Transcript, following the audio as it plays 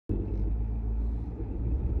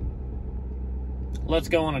let's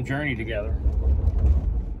go on a journey together.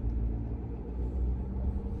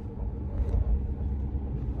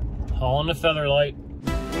 Hauling the Featherlight.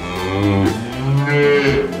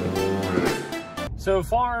 So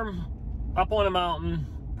farm up on a mountain,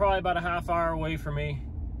 probably about a half hour away from me.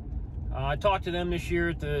 I talked to them this year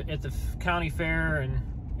at the county fair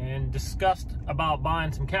and discussed about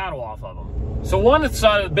buying some cattle off of them. So one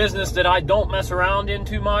side of the business that I don't mess around in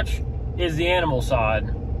too much is the animal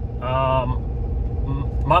side.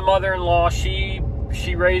 My mother-in-law, she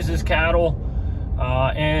raises cattle,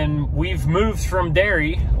 and we've moved from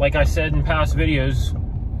dairy, like I said in past videos.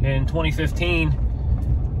 In 2015,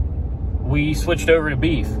 we switched over to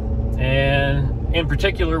beef, and in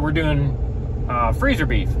particular, we're doing freezer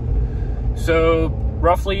beef. So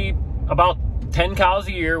roughly about 10 cows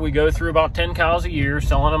a year. We go through about 10 cows a year,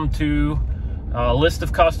 selling them to a list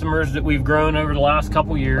of customers that we've grown over the last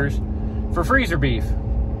couple years for freezer beef.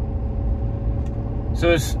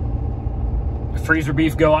 So as freezer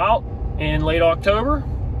beef go out in late October,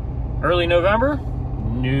 early November,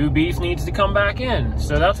 new beef needs to come back in.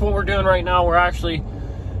 So that's what we're doing right now. We're actually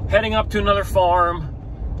heading up to another farm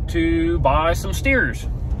to buy some steers.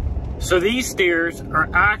 So these steers are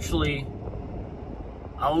actually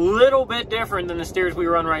a little bit different than the steers we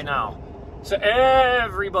run right now. So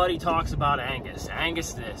everybody talks about Angus.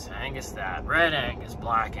 Angus this, Angus that, red Angus,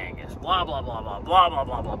 black Angus, blah, blah, blah, blah, blah, blah,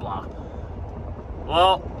 blah, blah, blah.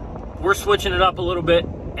 Well, we're switching it up a little bit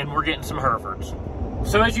and we're getting some Herefords.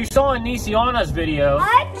 So as you saw in Nisiana's video,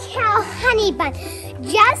 our cow Honey Bun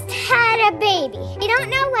just had a baby. We don't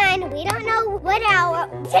know when, we don't know what hour.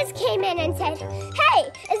 Just came in and said,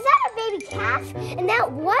 hey, is that a baby calf? And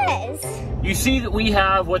that was. You see that we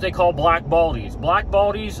have what they call black baldies. Black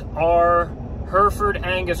baldies are Hereford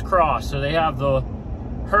Angus cross. So they have the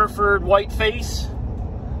Hereford white face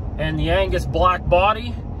and the Angus black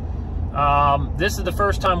body. This is the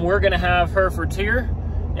first time we're gonna have Herefords here,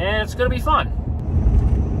 and it's gonna be fun.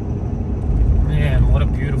 Man, what a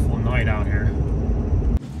beautiful night out here.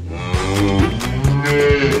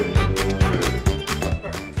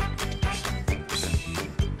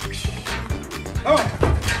 Come on,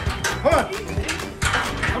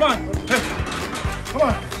 come on, come on, come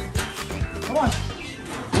on, come on,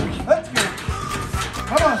 let's go,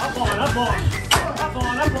 come on, Up on, up on, up on, up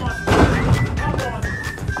on, up on.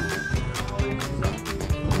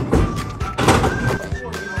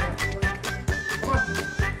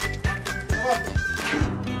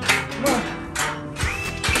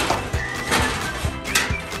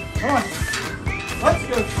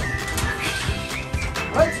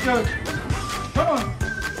 Let's go. Come on.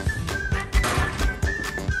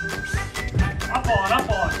 Up on,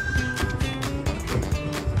 up on.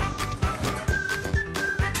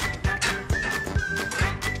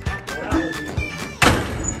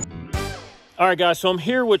 All right, guys, so I'm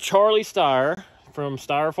here with Charlie Steyer from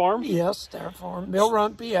Steyer Farms. Yes, Steyer Farm, Mill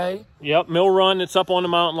Run, PA. Yep, Mill Run. It's up on the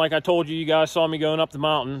mountain. Like I told you, you guys saw me going up the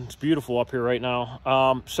mountain. It's beautiful up here right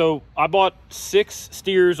now. So I bought 6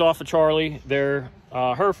 steers off of Charlie. They're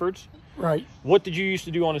Herefords. Right. What did you used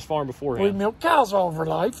to do on his farm beforehand? We milked cows all of our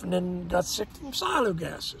life and then got sick from silo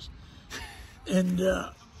gases. And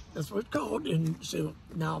that's what it's called. And so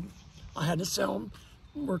now I had to sell them.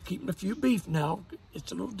 We're keeping a few beef now.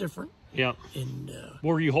 It's a little different. Yeah. And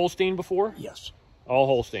were you Holstein before? yes. All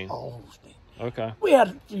Holstein. All Holstein. Okay. We had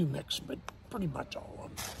a few mixed, but pretty much all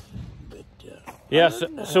of them. But Yeah,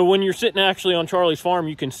 so when you're sitting actually on Charlie's farm,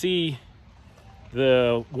 you can see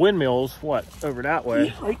the windmills, what, over that way?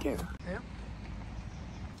 yeah, right there. Yeah.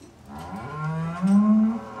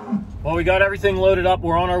 Well, we got everything loaded up.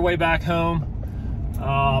 We're on our way back home.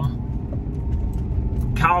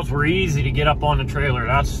 Cows were easy to get up on the trailer.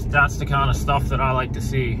 That's the kind of stuff that I like to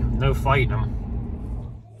see. No fighting them.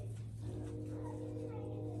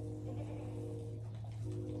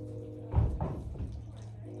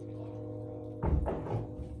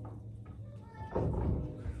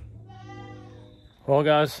 Well,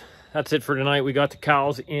 guys, that's it for tonight. We got the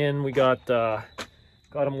cows in. We got them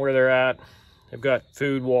where they're at. They've got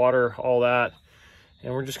food, water, all that.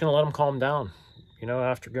 And we're just going to let them calm down. You know,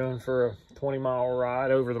 after going for a 20-mile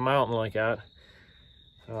ride over the mountain like that,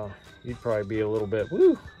 you'd probably be a little bit,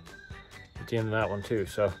 woo, at the end of that one too.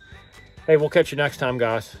 So, hey, we'll catch you next time,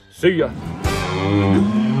 guys. See ya.